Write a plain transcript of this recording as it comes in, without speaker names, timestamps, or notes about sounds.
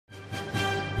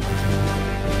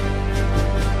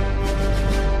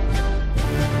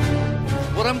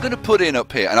going to put in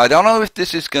up here, and I don't know if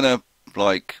this is going to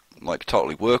like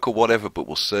totally work or whatever, but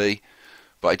we'll see.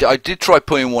 But I did try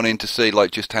putting one in to see like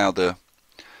just how the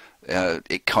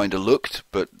it kind of looked,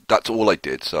 but that's all I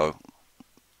did. So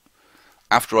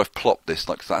after I've plopped this,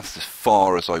 like that's as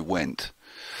far as I went.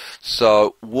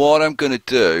 So what I'm going to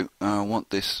do, I want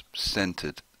this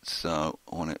centered, so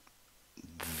I want it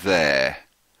there.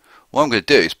 What I'm going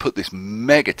to do is put this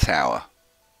mega tower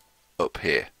up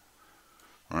here.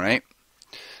 Alright,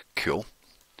 cool.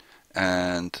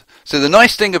 And so the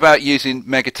nice thing about using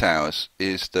mega towers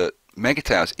is that mega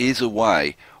towers is a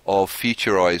way of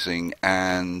futurizing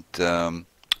and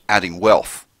adding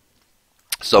wealth.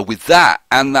 So with that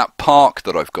and that park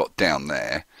that I've got down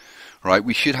there, right,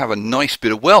 we should have a nice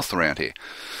bit of wealth around here.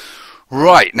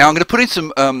 Right, now I'm going to put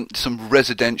in some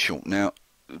residential. Now,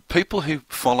 people who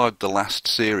followed the last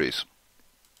series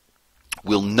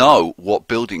will know what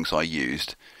buildings I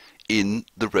used in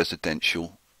the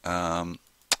residential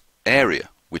area,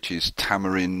 which is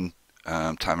Tamarin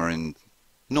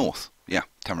North. Yeah,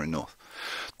 Tamarin North.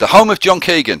 The home of John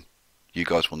Keegan. You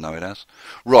guys will know it as.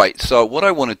 Right, so what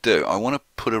I want to do, I want to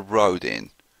put a road in,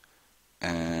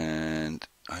 and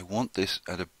I want this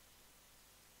at a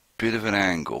bit of an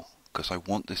angle, because I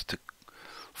want this to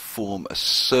form a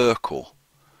circle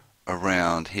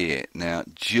around here. Now,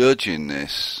 judging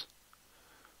this,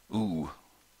 ooh,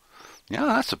 yeah,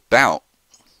 that's about,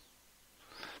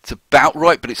 it's about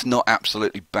right, but it's not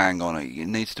absolutely bang on. It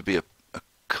needs to be a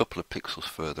couple of pixels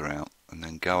further out, and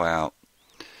then go out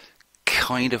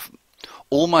kind of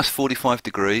almost 45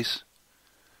 degrees.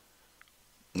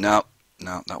 No,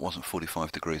 that wasn't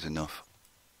 45 degrees enough.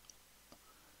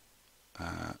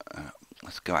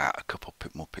 Let's go out a couple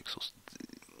more pixels.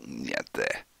 Yeah,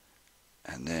 there.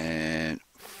 And then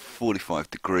 45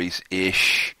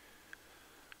 degrees-ish.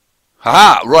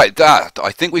 Haha, right, that.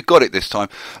 I think we've got it this time.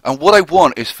 And what I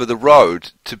want is for the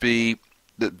road to be,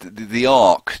 the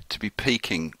arc to be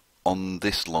peaking on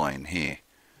this line here.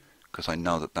 Because I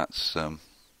know that that's...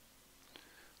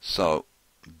 so,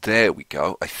 there we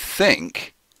go. I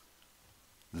think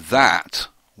that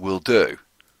will do.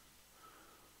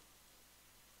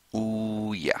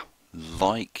 Ooh, yeah.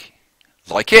 Like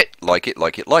it.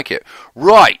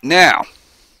 Right, now,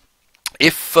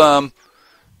 if I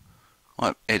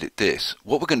edit this,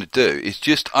 what we're going to do is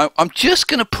just, I'm just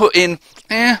going to put in,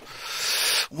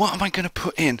 what am I going to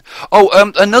put in? Oh,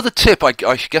 another tip I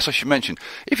guess I should mention.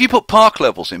 If you put park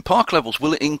levels in, park levels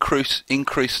will increase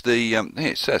the, here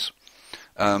it says,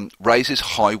 raises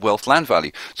high wealth land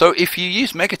value. So if you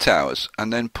use mega towers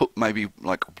and then put maybe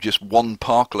like just one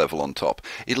park level on top,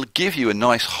 it'll give you a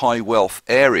nice high wealth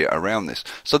area around this.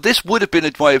 So this would have been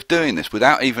a way of doing this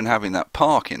without even having that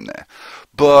park in there.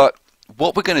 But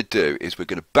what we're going to do is we're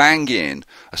going to bang in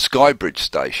a Skye bridge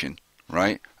station,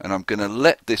 right? And I'm going to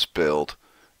let this build,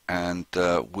 and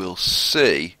we'll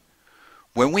see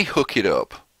when we hook it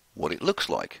up what it looks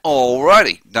like.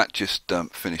 Alrighty, that just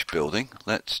finished building.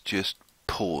 Let's just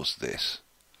pause this.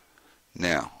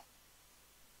 Now,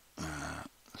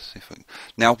 let's see if I can.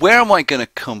 Now, where am I going to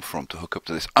come from to hook up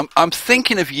to this? I'm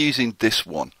thinking of using this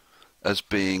one as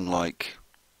being like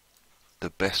the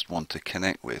best one to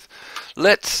connect with.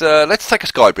 Let's take a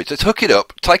Skye bridge. Let's hook it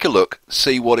up, take a look,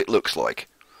 see what it looks like.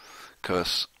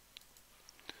 Because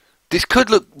this could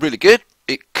look really good.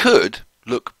 It could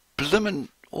look bloomin'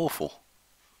 awful.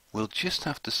 We'll just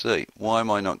have to see. Why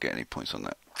am I not getting any points on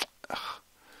that? Ugh.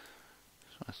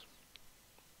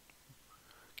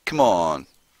 Come on.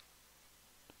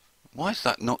 Why is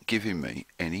that not giving me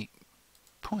any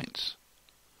points?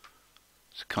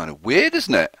 It's kind of weird,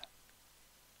 isn't it?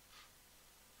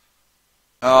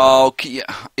 Oh,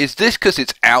 is this because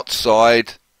it's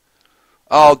outside?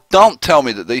 Oh, don't tell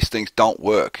me that these things don't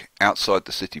work outside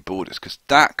the city borders, because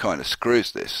that kind of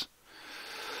screws this.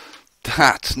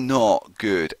 That's not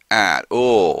good at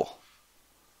all.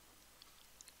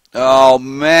 Oh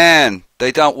man,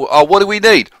 they don't. Oh, what do we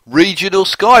need? Regional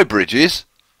Skye bridges.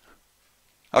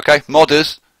 Okay,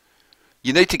 modders,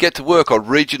 you need to get to work on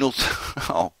regional.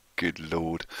 Oh, good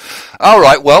lord. All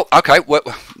right, well, okay, well,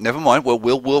 never mind. Well,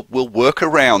 we'll work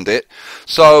around it.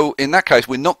 So in that case,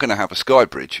 we're not going to have a Skye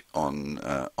bridge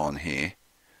on here.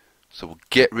 So we'll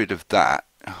get rid of that.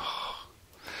 Oh.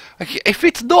 Okay, if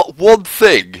it's not one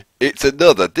thing, it's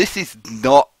another. This is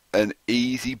not an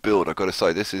easy build, I've got to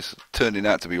say. This is turning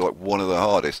out to be like one of the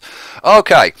hardest.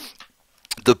 Okay,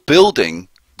 the building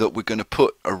that we're going to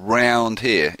put around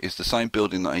here is the same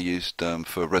building that I used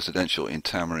for residential in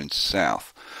Tamarin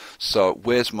South. So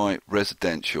where's my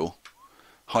residential?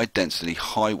 High density,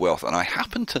 high wealth, and I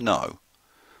happen to know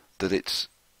that it's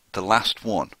the last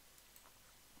one.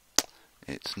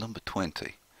 It's number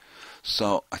 20.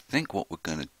 So I think what we're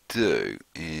going to do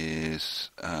is,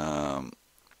 how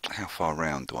far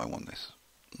around do I want this?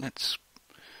 Let's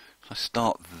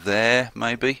start there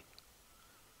maybe,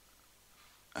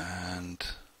 and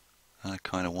I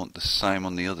kind of want the same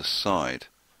on the other side,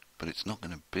 but it's not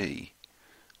going to be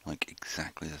like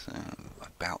exactly the same,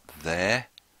 about there.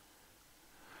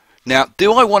 Now,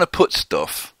 do I want to put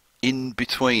stuff in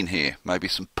between here? Maybe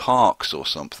some parks or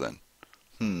something?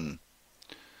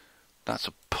 That's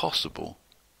a possible.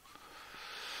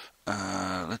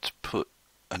 Let's put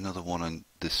another one on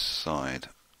this side.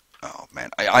 Oh man,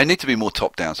 I need to be more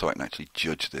top down so I can actually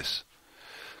judge this,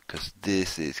 because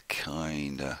this is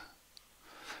kinda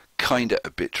a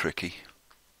bit tricky.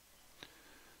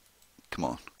 Come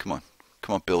on,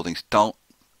 buildings, don't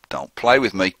play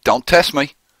with me, don't test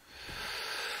me.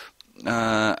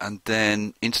 And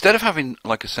then instead of having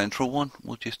like a central one,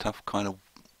 we'll just have kind of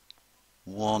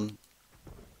one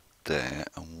there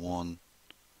and one.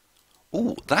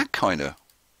 Ooh, that kind of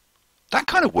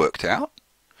worked out.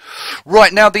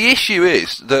 Right, now the issue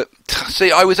is that,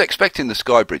 see, I was expecting the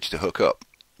Skye bridge to hook up.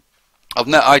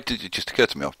 It just occurred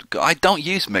to me, I don't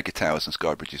use mega towers and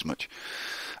Skye bridges much.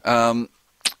 That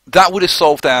would have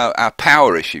solved our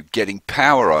power issue, getting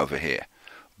power over here.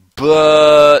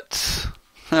 But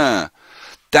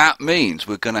that means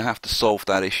we're going to have to solve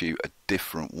that issue a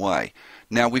different way.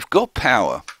 Now we've got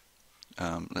power.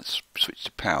 Let's switch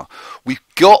to power. We've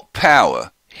got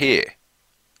power here.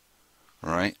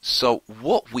 Right, so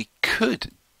what we could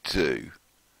do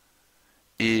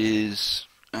is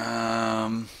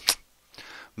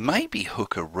maybe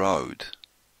hook a road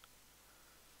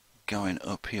going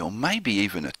up here, or maybe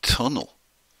even a tunnel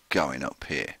going up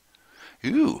here.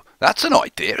 Ooh, that's an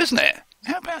idea, isn't it?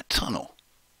 How about a tunnel?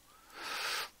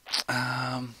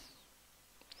 A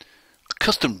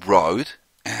custom road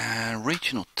and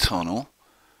regional tunnel,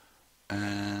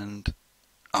 and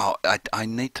I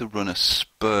need to run a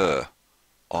spur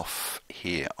off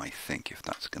here, I think, if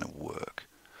that's going to work.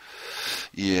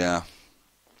 Yeah,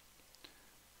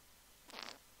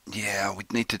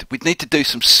 we'd need to do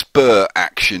some spur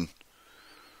action.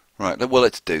 Right, well,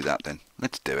 let's do that then.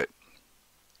 Let's do it.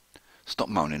 Stop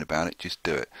moaning about it, just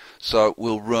do it. So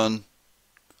we'll run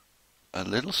a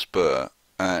little spur,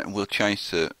 and we'll change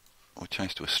to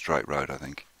a straight road, I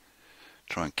think.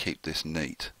 Try and keep this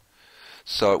neat.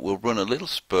 So we'll run a little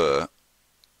spur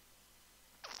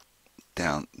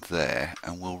down there,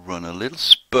 and we'll run a little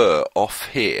spur off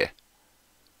here.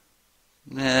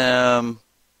 So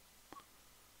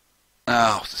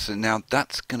now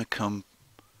that's going to come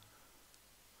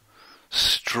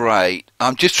straight.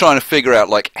 I'm just trying to figure out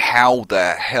like how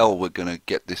the hell we're going to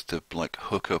get this to like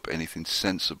hook up anything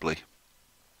sensibly,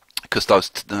 because those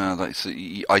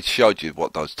I showed you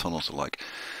what those tunnels are like.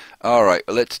 All right,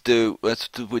 we'll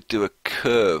do a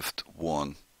curved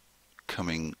one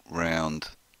coming round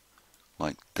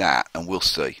like that, and we'll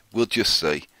see. We'll just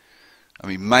see. I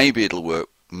mean, maybe it'll work,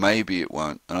 maybe it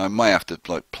won't, and I may have to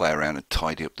like play around and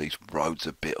tidy up these roads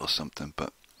a bit or something,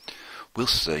 but we'll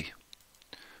see.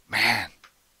 Man,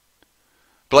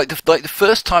 but like the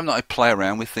first time that I play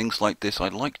around with things like this,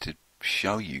 I'd like to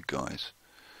show you guys.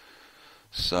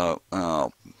 So,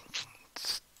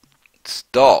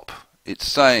 stop. It's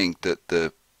saying that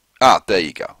there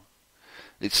you go.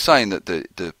 It's saying that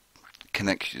the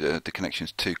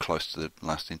connection's too close to the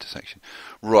last intersection.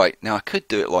 Right, now I could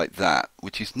do it like that,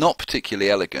 which is not particularly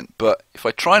elegant, but if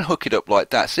I try and hook it up like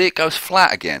that, see, it goes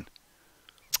flat again.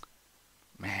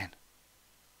 Man.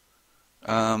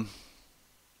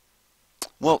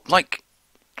 Well,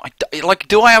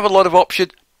 do I have a lot of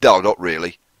options? No, not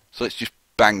really. So let's just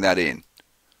bang that in.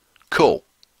 Cool.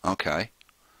 Okay.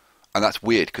 And that's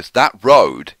weird, because that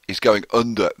road is going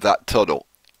under that tunnel.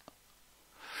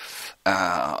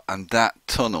 And that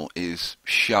tunnel is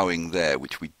showing there,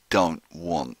 which we don't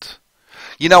want.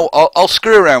 You know, I'll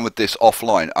screw around with this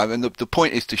offline. I mean, the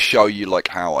point is to show you like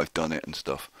how I've done it and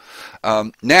stuff.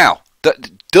 Now,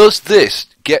 does this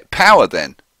get power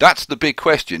then? That's the big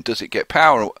question. Does it get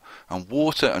power and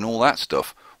water and all that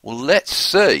stuff? Well, let's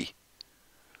see.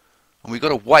 And we've got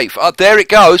to wait. Oh, there it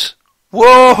goes.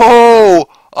 Whoa!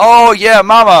 Oh yeah,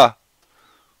 mama.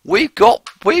 We've got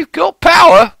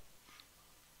power.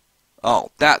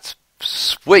 Oh, that's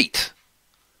sweet.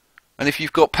 And if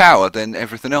you've got power, then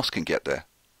everything else can get there.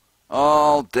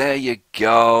 Oh, there you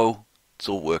go. It's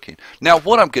all working. Now,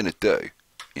 what I'm going to do,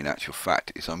 in actual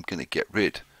fact, is I'm going to get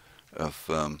rid of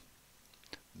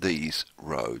these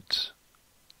roads,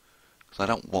 because I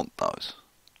don't want those.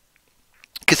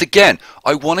 Because again,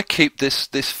 I want to keep this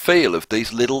feel of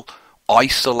these little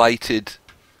isolated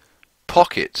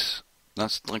pockets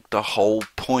That's like the whole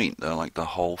point, like the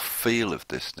whole feel of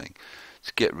this thing.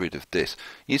 Let's get rid of this.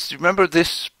 You remember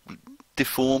this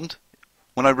deformed?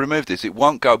 When I remove this, it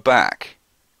won't go back.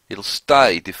 It'll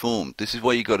stay deformed. This is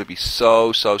why you got to be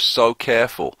so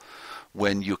careful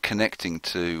when you're connecting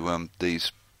to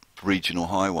these regional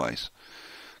highways,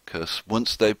 because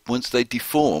once they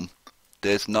deform,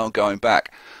 there's no going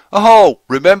back. Oh,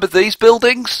 remember these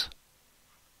buildings?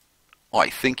 I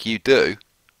think you do.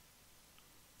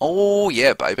 Oh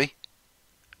yeah, baby.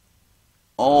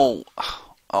 Oh,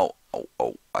 I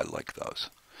like those.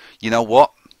 You know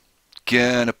what?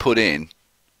 Gonna put in,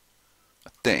 I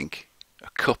think, a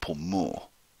couple more.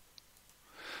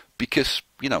 Because,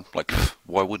 you know, like,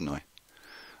 why wouldn't I?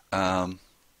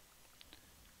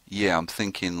 Yeah, I'm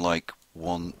thinking like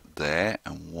one there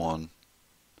and one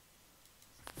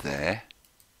there.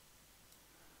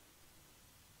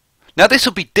 Now this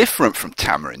will be different from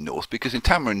Tamarind North, because in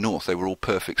Tamarind North they were all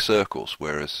perfect circles,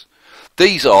 whereas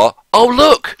these are, oh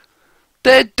look,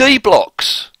 they're D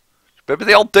blocks. Remember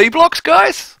the old D blocks,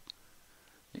 guys?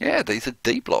 Yeah, these are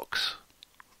D blocks,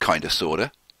 kinda,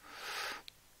 sorta.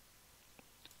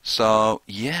 So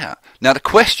yeah. Now the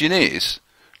question is,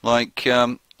 like,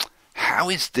 how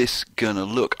is this gonna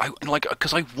look?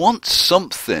 Because I want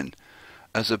something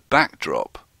as a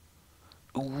backdrop.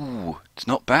 Ooh, it's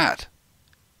not bad.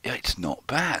 Yeah, it's not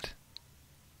bad.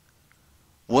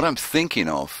 What I'm thinking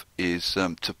of is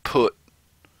to put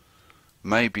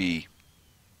maybe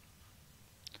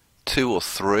 2 or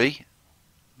 3,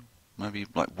 maybe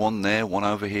like one there, one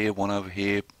over here,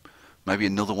 maybe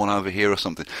another one over here or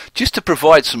something, just to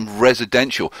provide some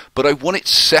residential, but I want it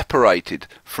separated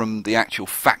from the actual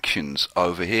factions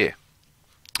over here.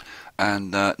 And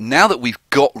now that we've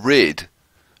got rid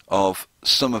of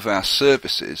some of our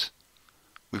services,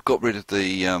 we've got rid of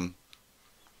the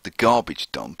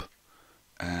garbage dump,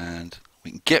 and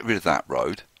we can get rid of that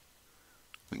road.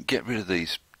 We can get rid of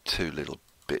these 2 little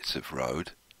bits of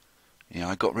road. Yeah,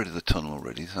 I got rid of the tunnel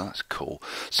already, so that's cool.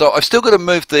 So I've still got to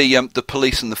move the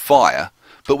police and the fire,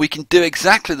 but we can do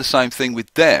exactly the same thing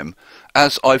with them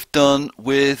as I've done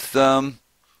with the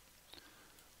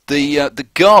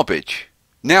garbage.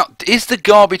 Now, is the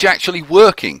garbage actually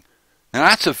working? Now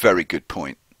that's a very good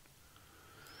point.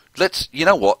 You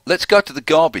know what? Let's go to the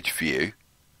garbage view.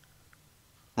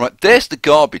 Right, there's the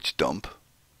garbage dump.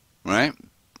 Right.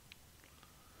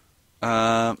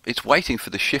 It's waiting for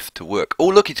the shift to work. Oh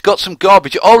look, it's got some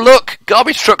garbage. Oh look,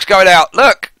 garbage truck's going out.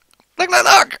 Look,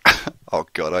 look. Oh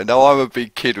god, I know I'm a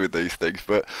big kid with these things,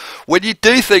 but when you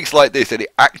do things like this and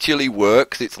it actually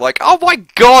works, it's like, oh my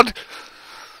god,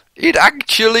 it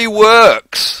actually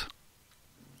works.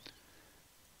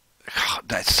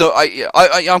 So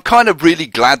I'm kind of really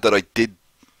glad that I did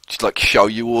just like show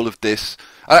you all of this.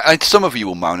 And some of you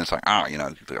will moan and say, you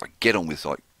know, get on with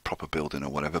like proper building or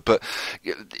whatever, but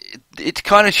it's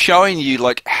kind of showing you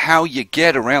like how you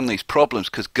get around these problems,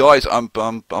 because guys, I'm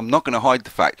not going to hide the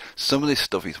fact some of this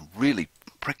stuff is really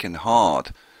freaking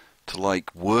hard to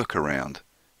like work around.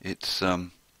 It's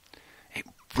it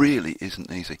really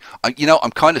isn't easy. You know,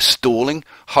 I'm kind of stalling,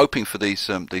 hoping for these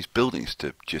buildings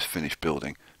to just finish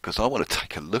building, because I want to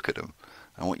take a look at them.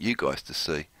 I want you guys to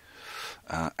see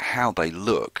how they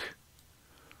look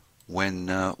when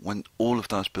all of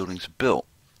those buildings are built.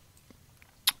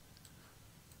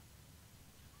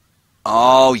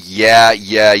 Oh yeah.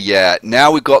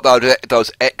 Now we've got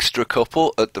those extra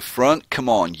couple at the front. Come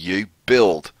on, you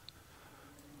build.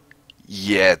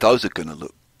 Yeah, those are going to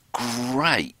look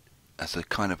great as a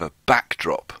kind of a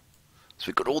backdrop. So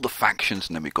we've got all the factions,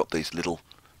 and then we've got these little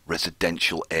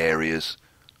residential areas.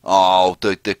 Oh,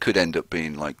 there could end up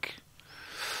being like,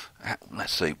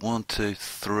 let's see, 1, 2,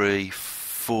 3,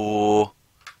 4.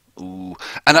 Ooh,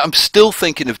 and I'm still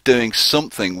thinking of doing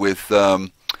something with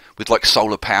like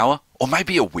solar power, or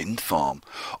maybe a wind farm.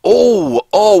 Oh,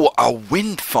 a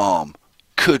wind farm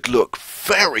could look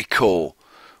very cool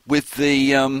with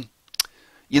the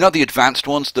you know, the advanced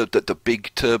ones, the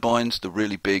big turbines, the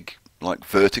really big like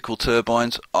vertical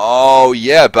turbines. Oh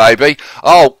yeah, baby.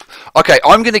 Oh, okay,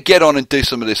 I'm going to get on and do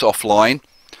some of this offline.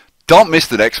 Don't miss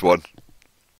the next one.